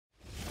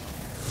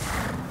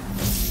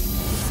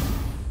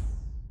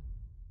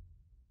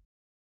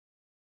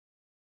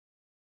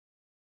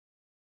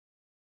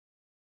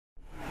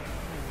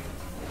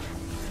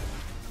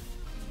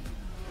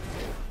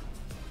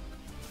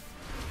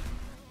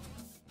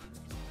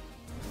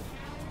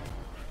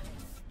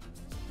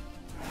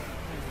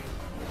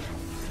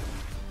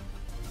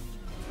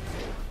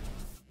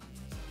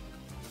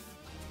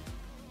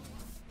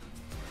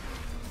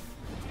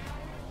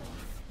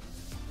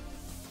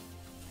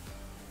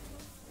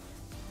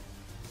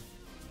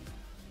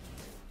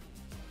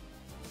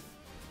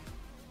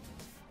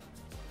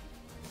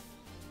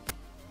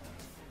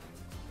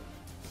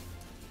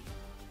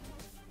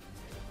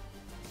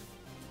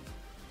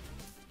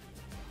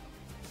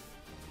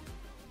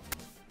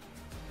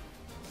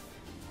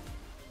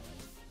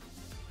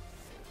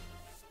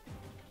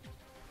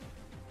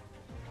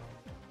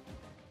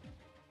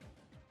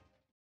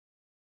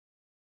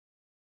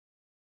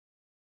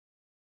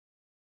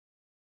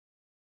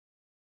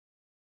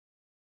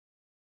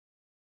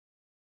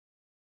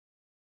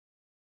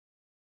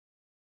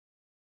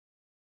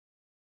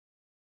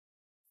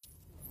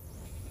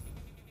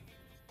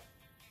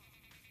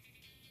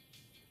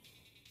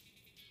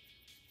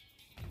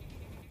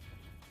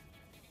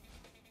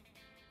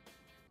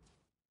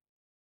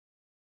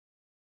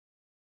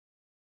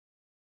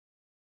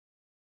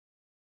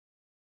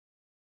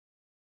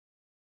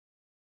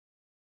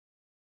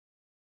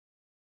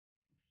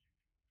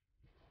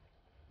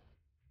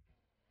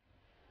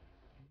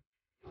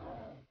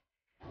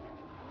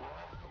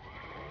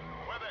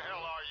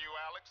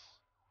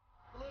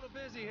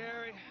busy,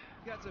 Harry.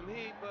 Got some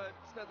heat, but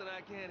it's nothing I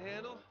can't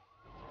handle.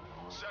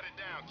 Shut it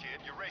down, kid.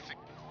 You're racing.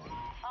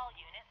 All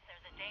units,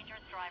 there's a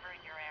dangerous driver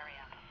in your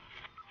area.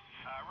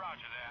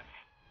 Roger that.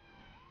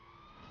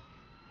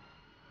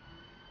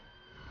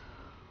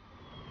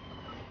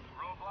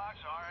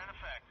 Roadblocks are in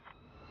effect.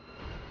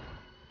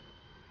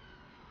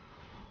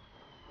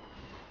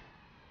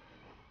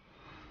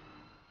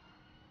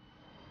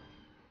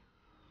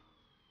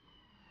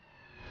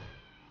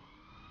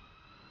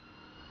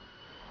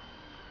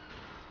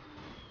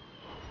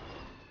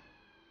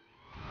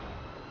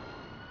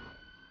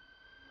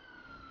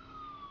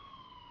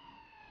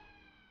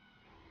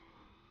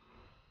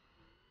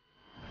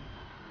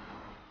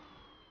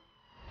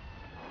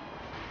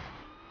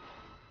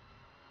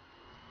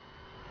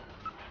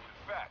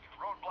 Back.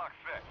 Roadblock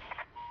fixed.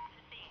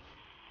 Received.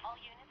 All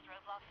units,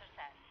 roadblocks are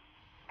set.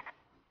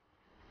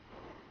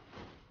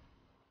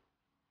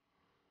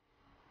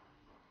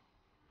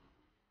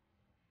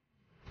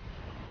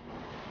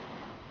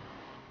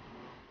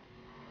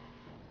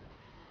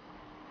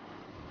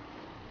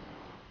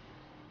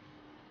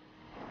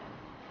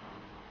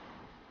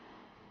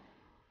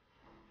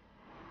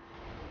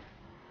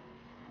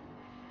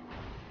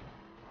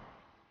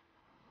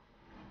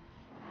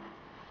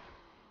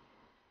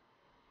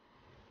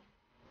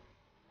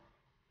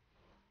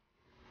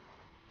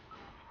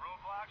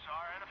 Roadblocks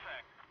are in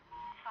effect.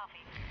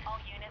 Copy. All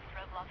units,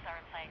 roadblocks are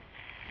in place.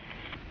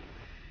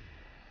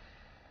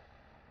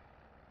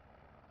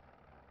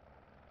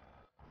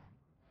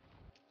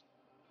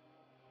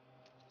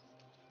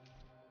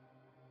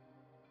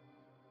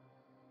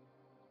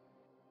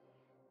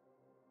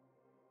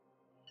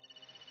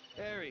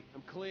 Harry,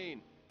 I'm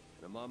clean.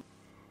 And I'm on...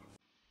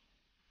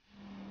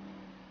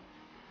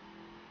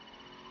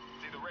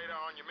 See the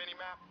radar on your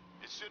mini-map?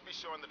 It should be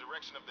showing the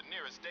direction of the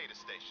nearest data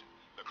station.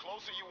 The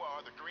closer you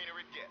are, the greener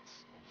it gets.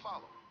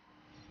 Follow.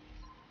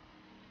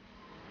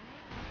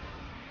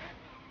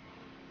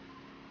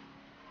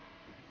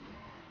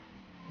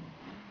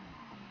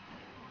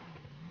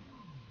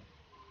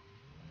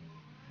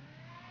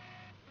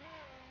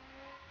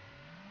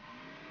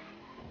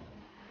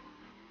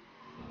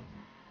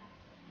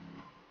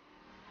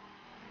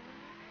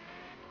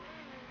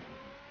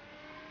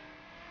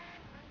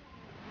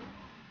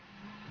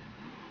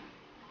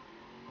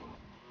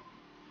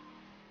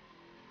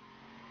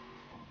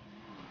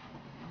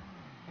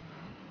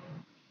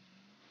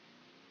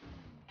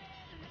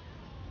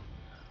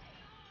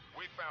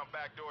 We found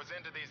backdoors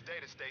into these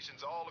data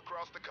stations all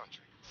across the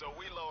country, so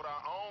we load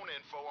our own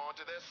info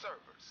onto their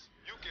servers.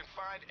 You can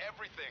find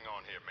everything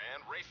on here,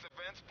 man. Race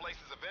events,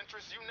 places of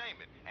interest, you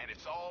name it. And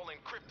it's all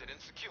encrypted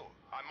and secure.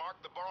 I marked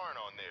the barn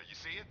on there, you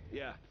see it?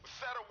 Yeah.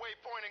 Set a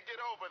waypoint and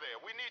get over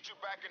there. We need you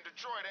back in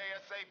Detroit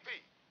ASAP.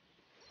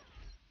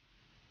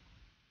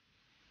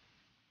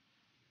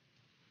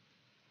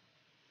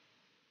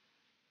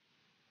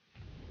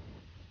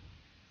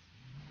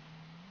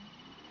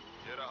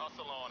 Get a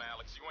hustle on,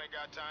 Alex. You ain't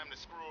got time to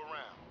screw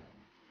around.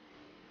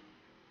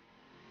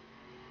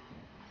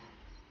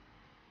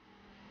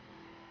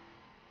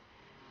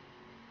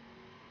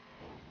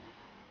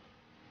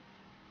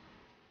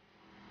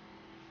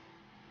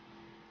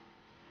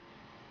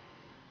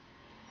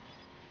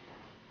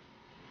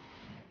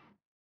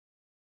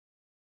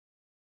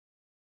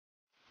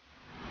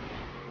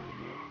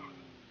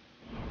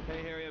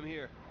 Hey, Harry, I'm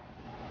here.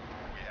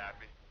 We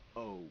happy?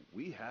 Oh,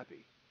 we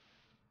happy.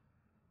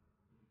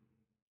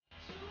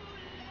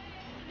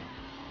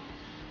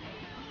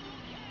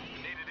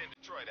 Need it in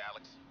Detroit,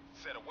 Alex.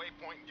 Set a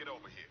waypoint and get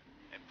over here.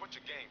 And put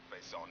your game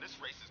face on. This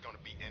race is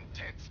gonna be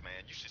intense,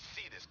 man. You should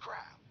see this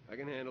crowd. I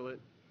can handle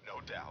it. No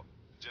doubt.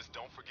 Just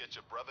don't forget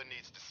your brother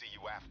needs to see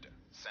you after.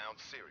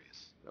 Sounds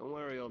serious. Don't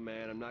worry, old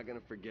man. I'm not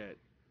gonna forget.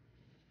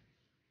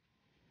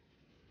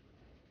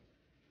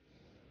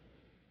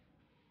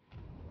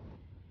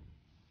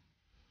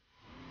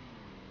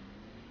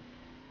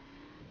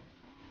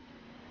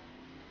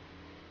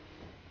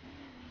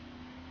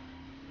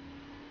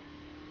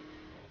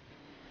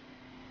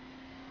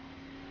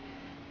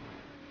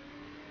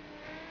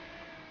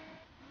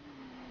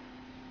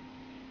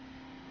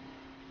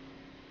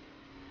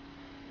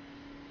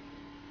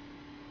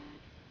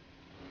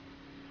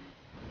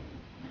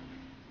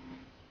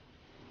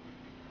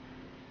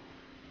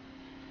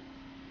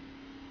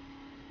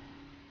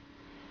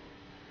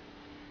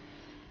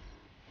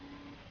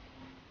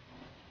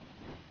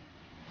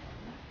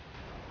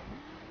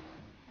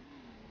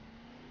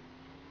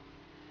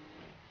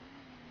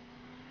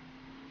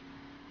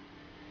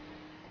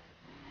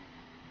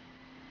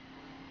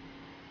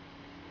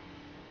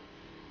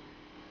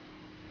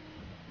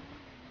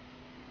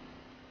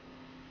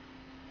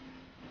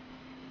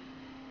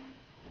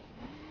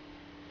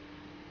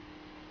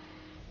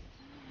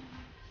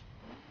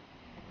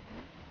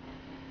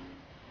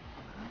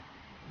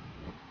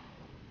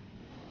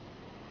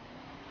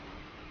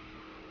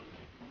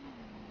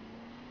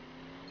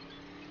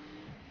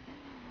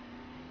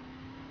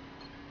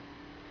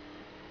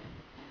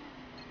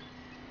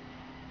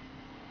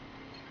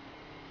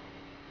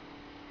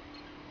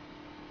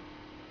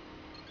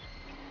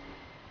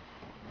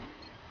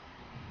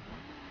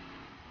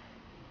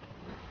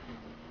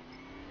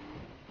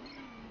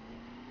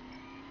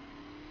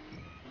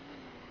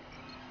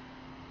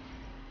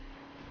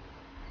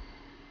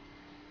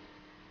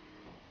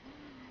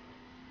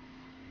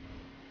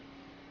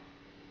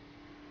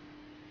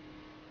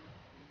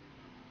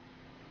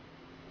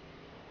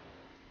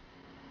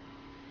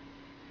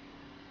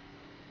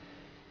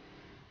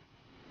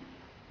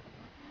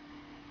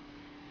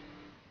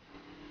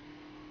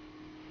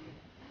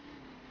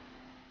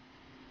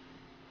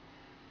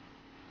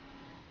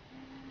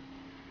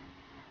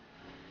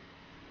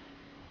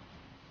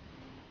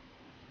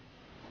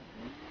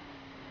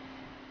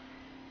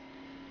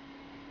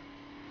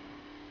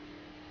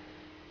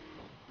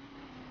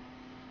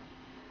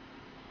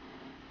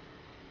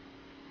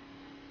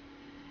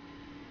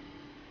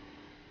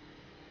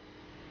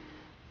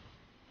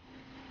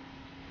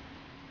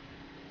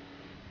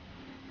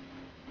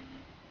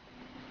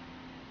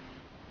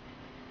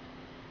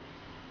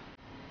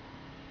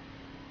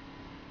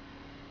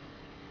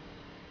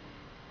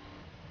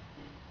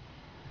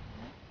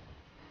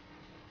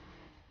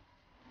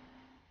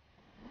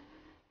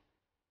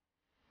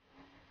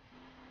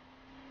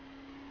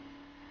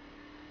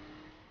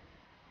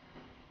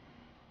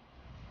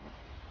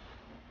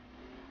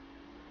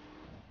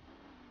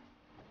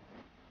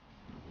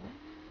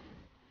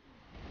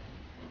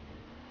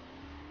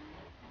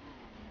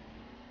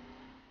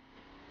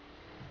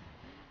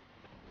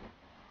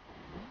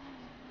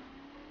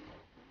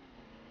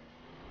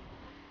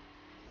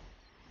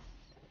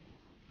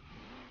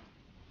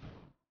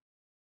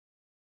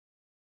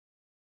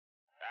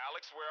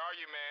 Alex, where are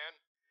you, man?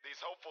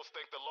 These hopefuls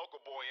think the local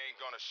boy ain't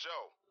gonna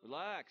show.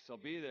 Relax, I'll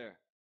be there.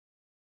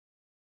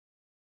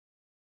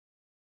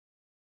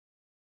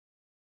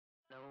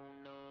 No,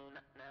 no,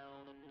 not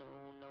now, no, no,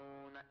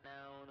 no, not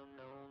now, no,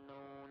 no,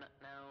 no, not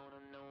now, no,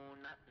 no,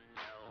 not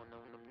now, no,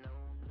 no, no,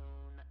 no,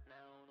 not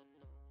now, no, no,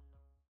 no.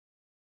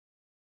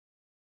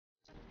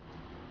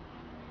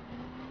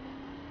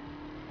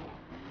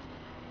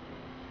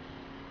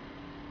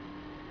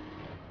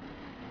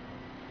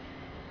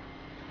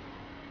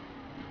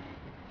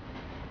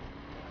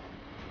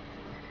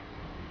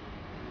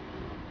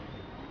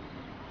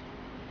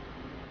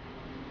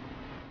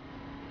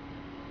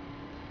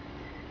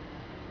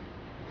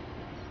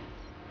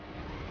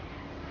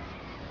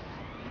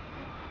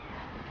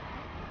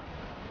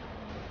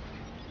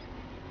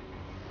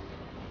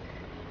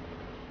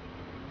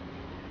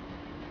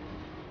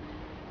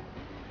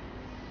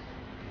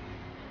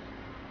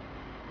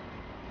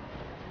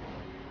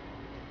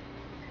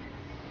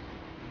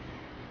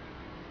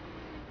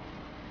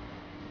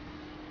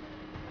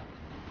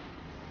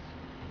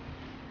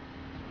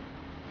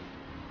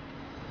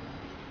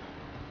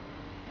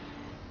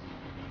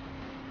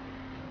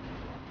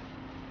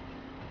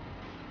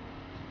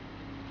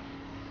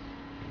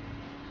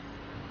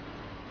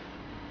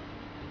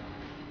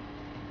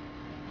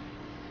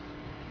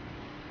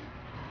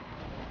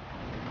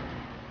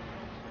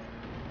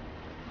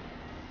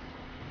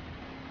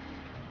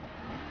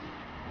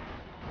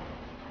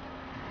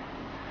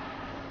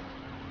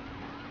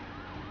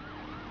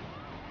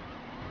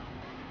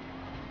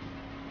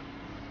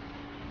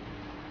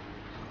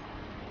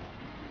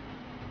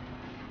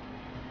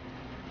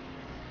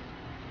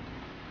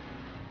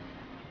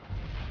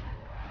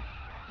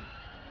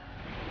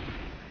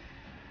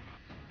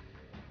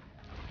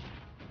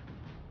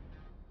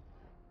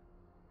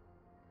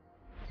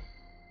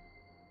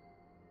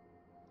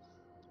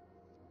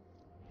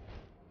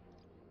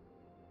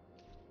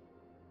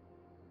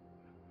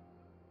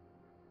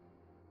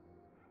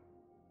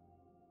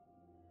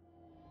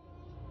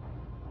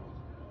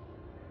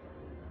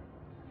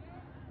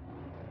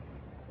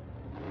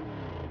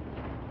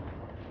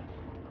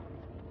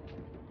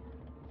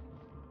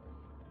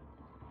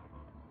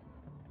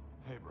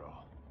 Hey, bro.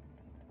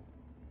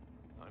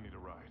 I need a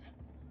ride.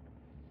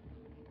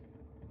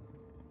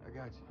 I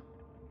got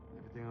you.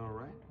 Everything all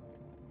right?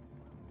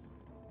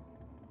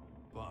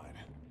 Fine.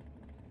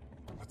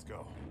 Let's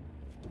go.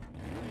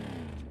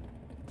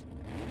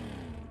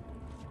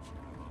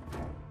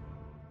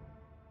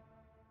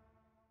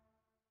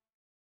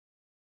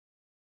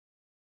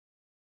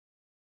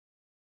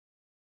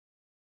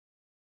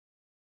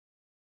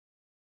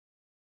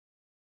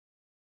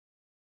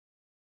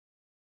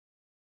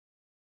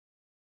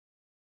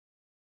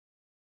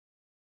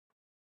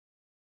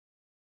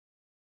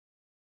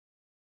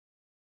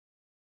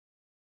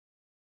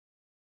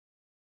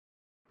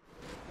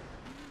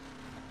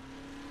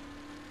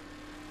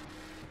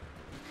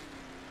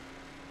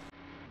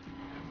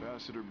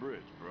 Ambassador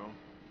Bridge, bro.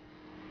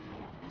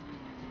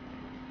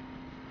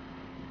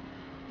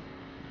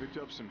 Picked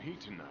up some heat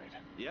tonight.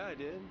 Yeah, I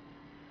did.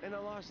 And I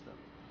lost them.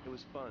 It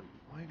was fun.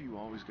 Why have you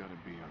always got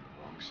to be on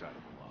the wrong side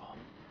of the law?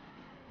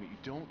 I mean, you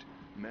don't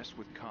mess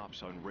with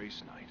cops on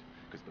race night,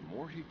 because the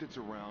more heat that's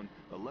around,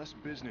 the less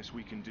business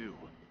we can do.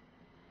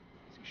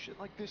 See, shit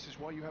like this is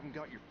why you haven't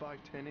got your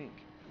 510 ink.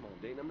 Come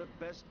on, Dayton, I'm the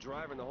best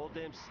driver in the whole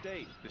damn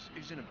state. This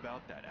isn't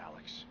about that,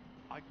 Alex.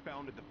 I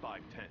founded the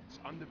 510s.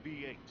 I'm the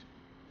V8.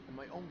 And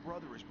my own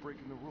brother is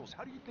breaking the rules.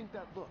 How do you think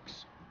that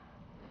looks?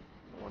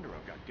 No wonder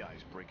I've got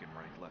guys breaking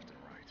rank left and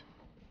right.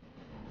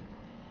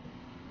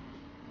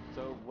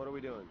 So, what are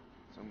we doing?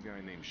 Some guy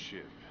named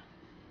Shiv.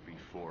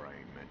 V4 I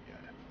ain't met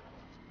yet.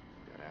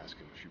 Gotta ask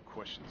him a few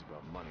questions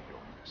about money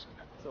going missing.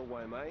 So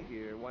why am I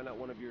here? Why not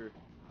one of your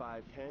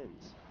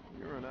 510s?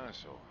 You're an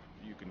asshole.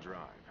 You can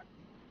drive.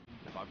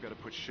 If I've got to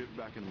put Shiv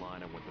back in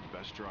line, I want the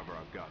best driver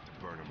I've got to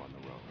burn him on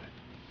the road.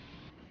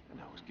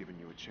 And I was giving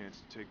you a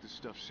chance to take this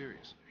stuff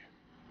seriously.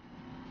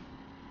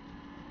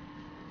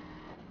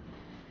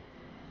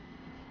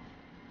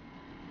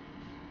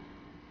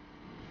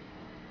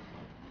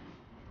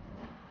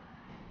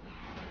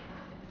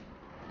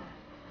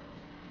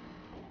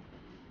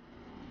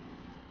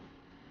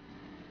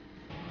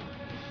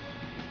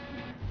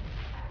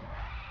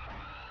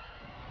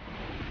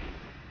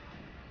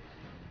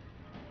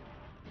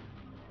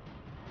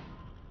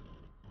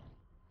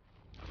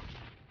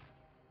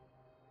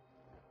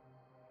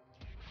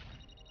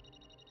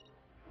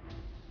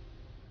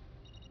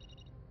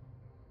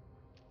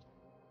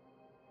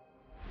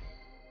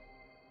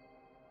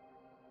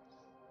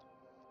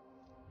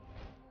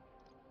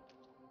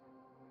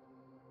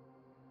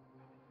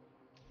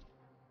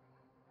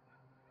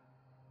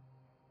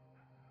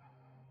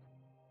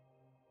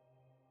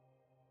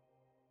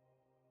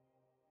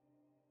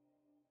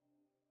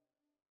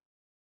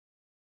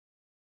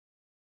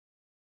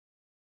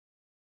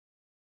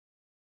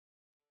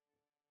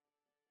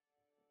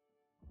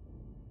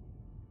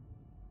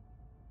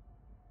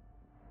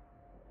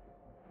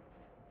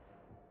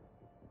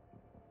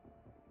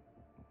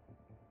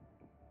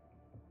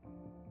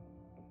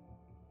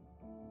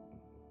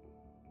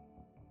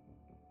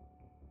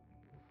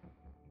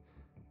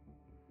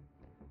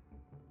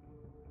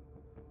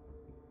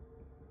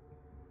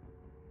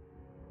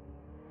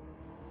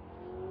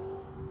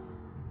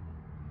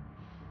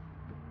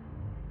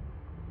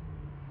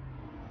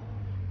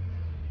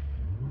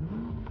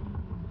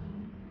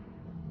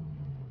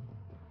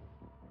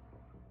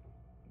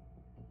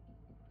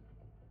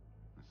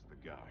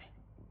 guy.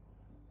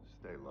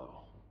 Stay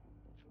low.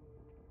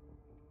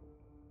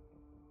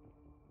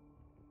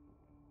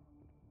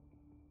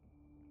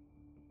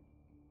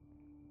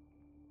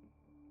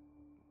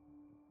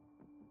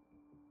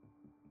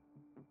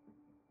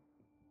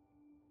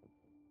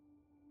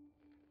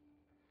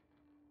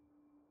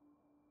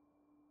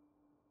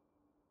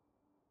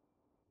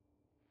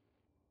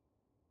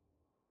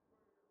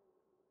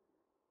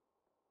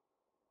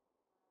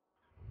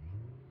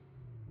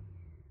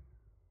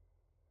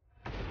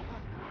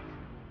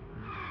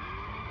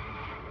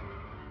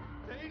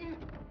 Dayton?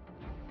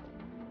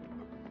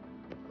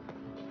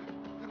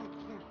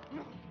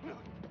 No.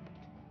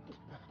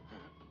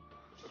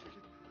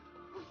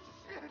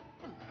 Shit.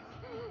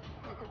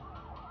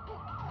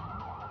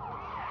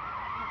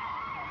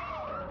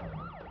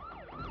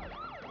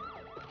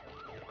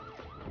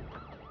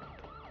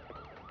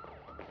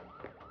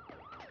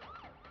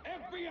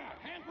 FBI!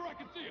 Hands where I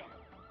can see them!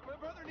 My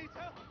brother needs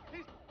help.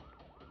 He's...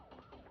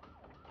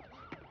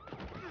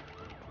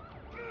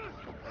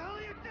 What the hell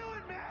are you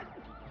doing, man?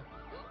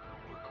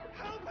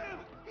 Help him!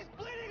 He's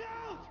bleeding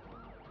out!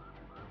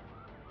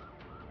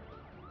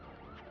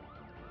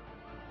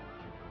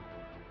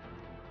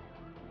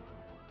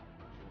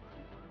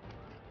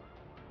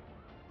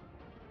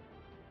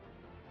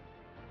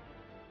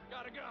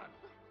 Got a gun!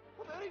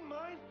 Well, that ain't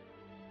mine.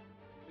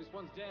 This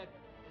one's dead.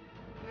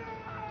 No!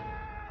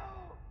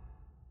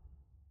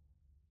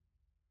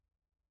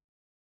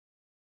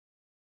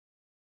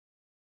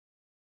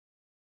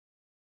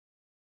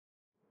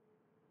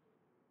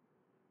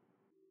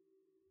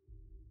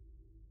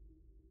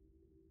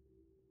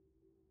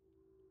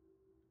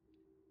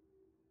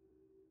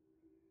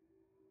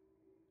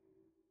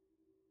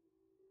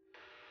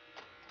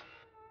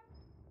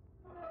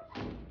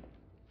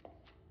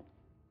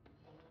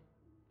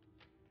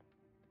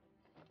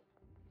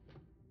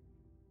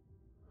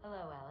 Hello,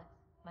 Alex.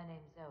 My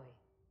name's Zoe.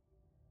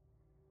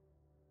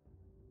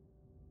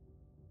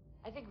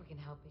 I think we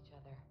can help each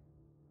other.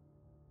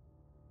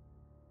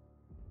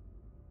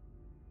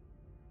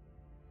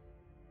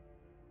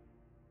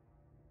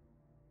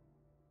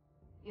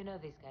 You know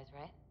these guys,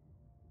 right?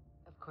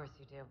 Of course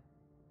you do.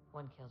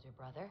 One killed your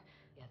brother,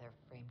 the other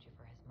framed you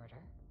for his murder.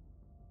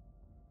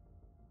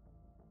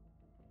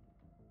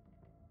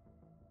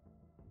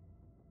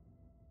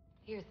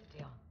 Here's the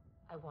deal.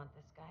 I want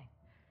this guy.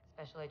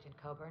 Special Agent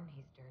Coburn,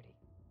 he's dirty.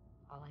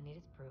 All I need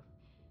is proof.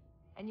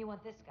 And you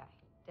want this guy,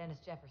 Dennis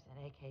Jefferson,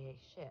 aka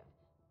Shiv,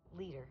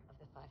 leader of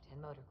the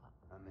 510 Motor Club.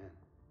 I'm in.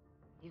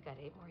 You've got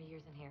 8 more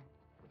years in here.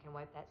 We can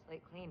wipe that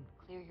slate clean,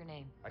 clear your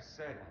name. I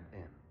said I'm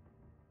in.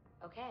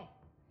 Okay,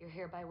 you're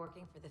hereby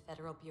working for the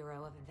Federal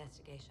Bureau of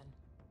Investigation.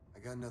 I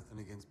got nothing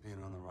against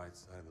being on the right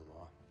side of the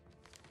law.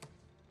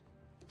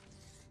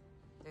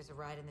 There's a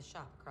ride in the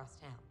shop across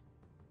town.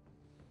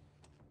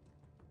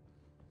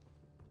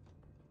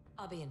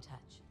 I'll be in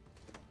touch.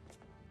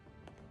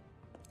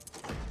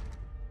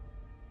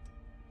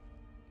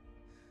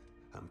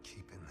 I'm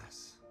keeping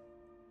this.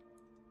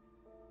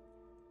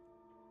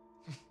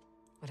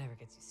 Whatever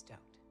gets you stoked.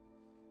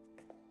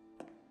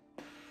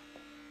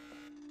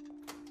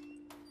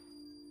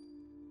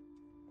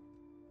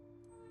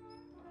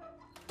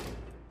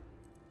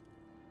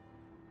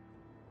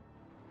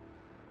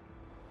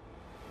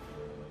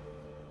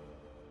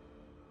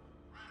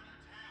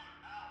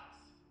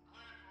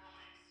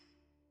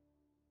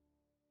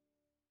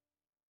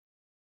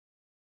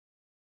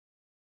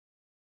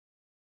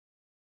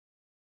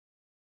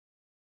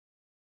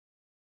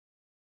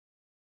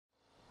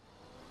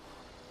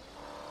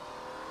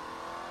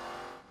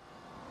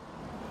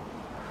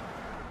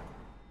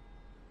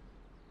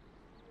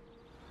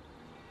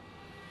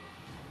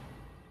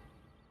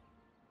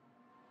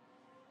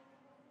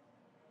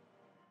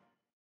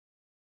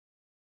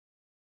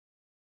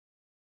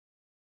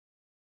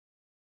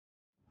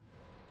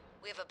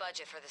 We have a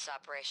budget for this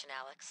operation,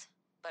 Alex,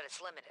 but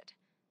it's limited.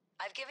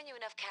 I've given you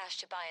enough cash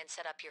to buy and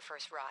set up your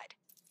first ride.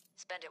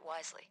 Spend it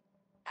wisely.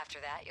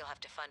 After that, you'll have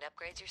to fund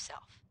upgrades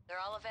yourself.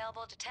 They're all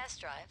available to test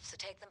drive, so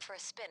take them for a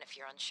spin if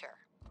you're unsure.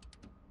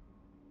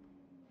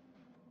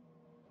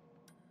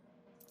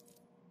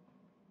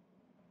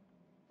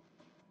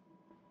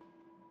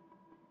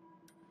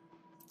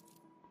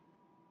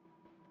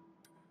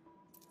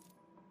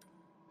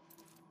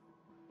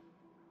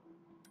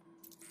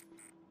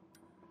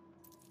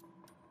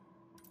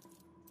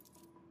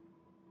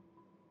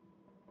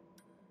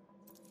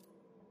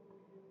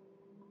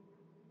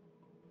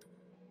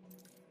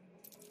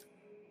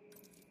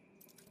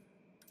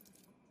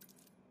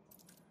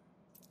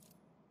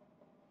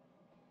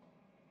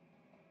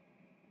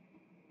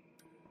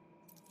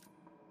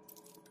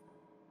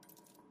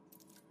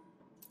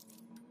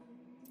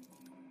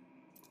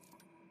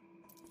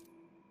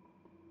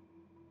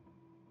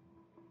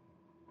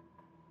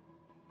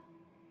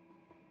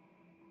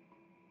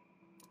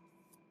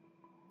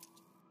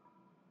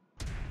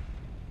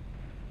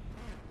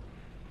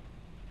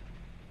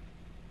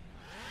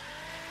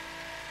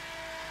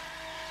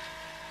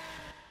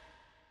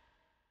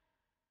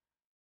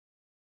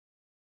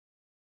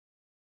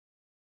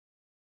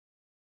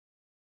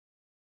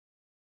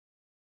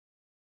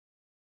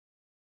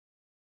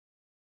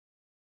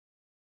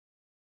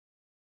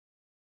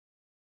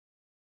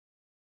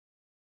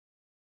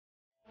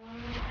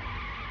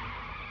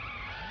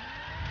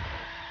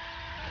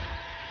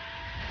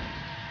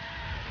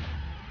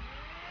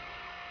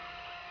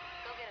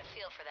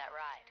 feel for that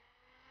ride.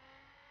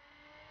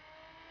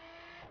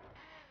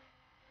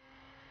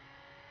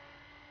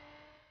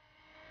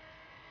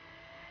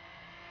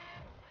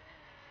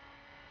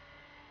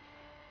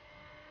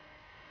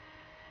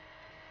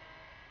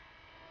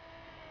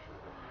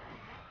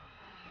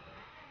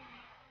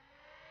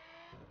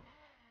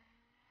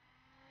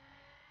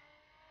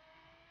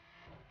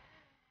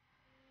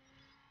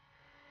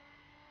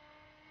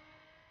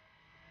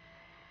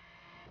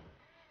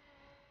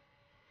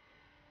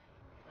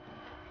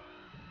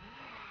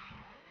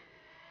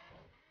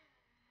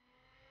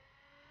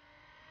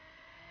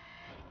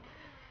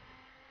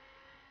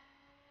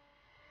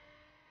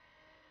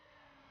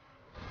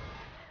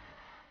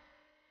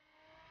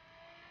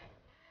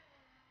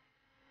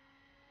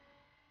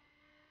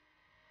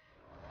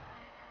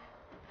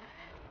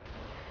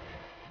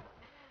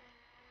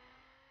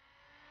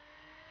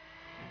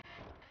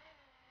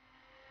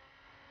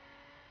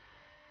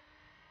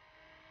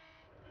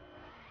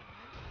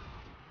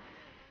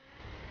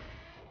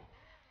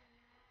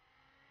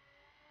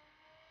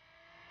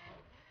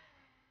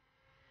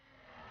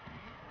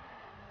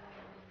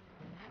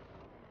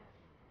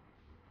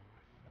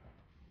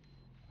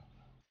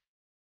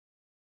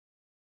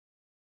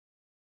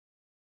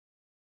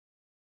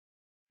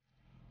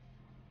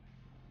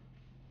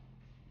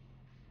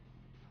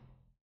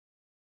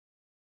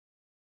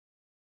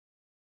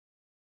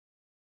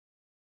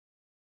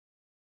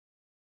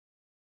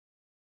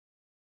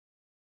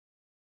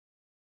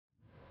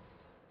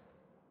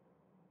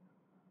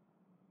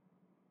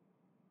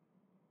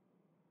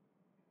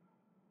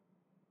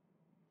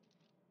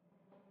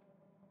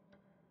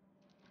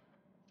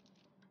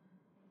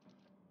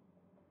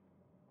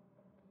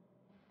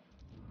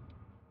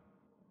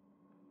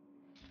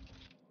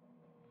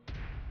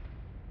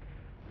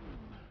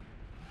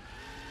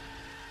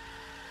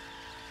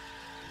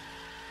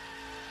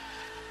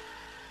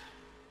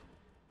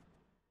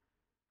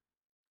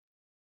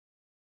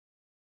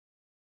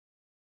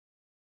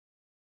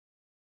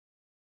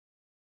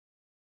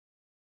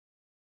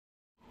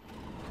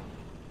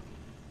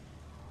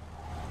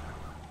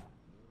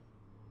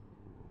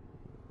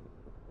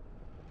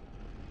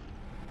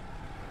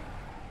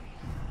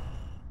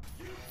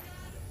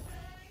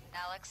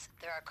 Alex,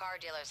 there are car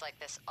dealers like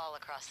this all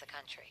across the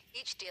country.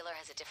 Each dealer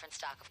has a different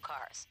stock of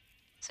cars,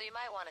 so you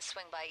might want to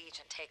swing by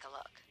each and take a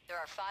look. There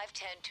are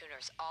 510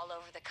 tuners all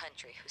over the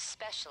country who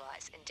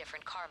specialize in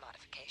different car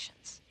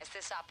modifications. As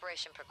this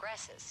operation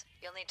progresses,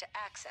 you'll need to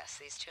access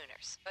these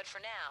tuners. But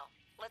for now,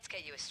 let's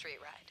get you a street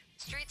ride.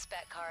 Street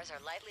spec cars are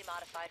lightly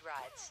modified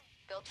rides,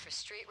 built for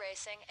street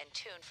racing and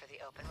tuned for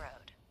the open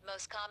road.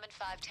 Most common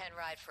 510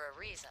 ride for a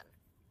reason.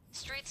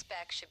 Street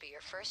spec should be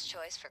your first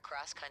choice for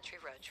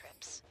cross-country road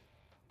trips.